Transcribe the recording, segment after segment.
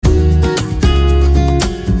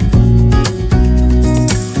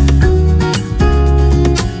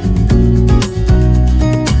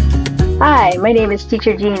my name is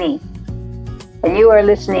Teacher Jeannie, and you are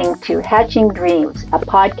listening to Hatching Dreams, a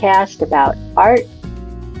podcast about art,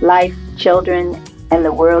 life, children, and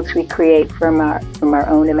the worlds we create from our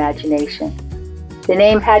own imagination. The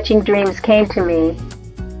name Hatching Dreams came to me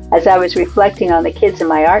as I was reflecting on the kids in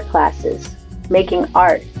my art classes, making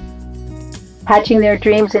art, hatching their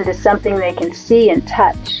dreams into something they can see and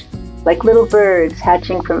touch, like little birds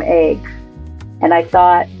hatching from eggs. And I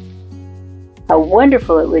thought how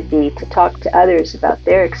wonderful it would be to talk to others about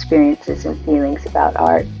their experiences and feelings about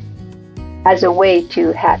art as a way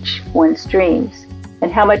to hatch one's dreams,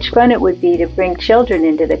 and how much fun it would be to bring children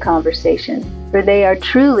into the conversation, for they are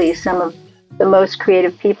truly some of the most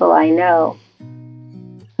creative people I know.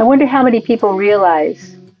 I wonder how many people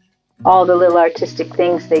realize all the little artistic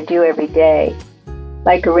things they do every day,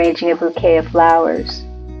 like arranging a bouquet of flowers,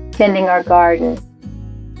 tending our garden,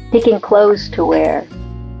 picking clothes to wear,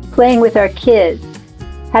 playing with our kids,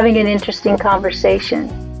 having an interesting conversation,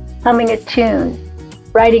 humming a tune,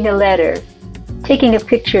 writing a letter, taking a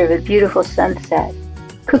picture of a beautiful sunset,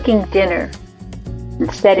 cooking dinner,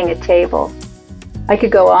 and setting a table. I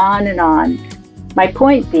could go on and on. My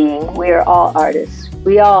point being, we are all artists.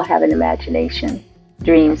 We all have an imagination,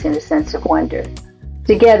 dreams, and a sense of wonder.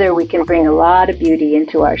 Together, we can bring a lot of beauty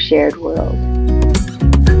into our shared world.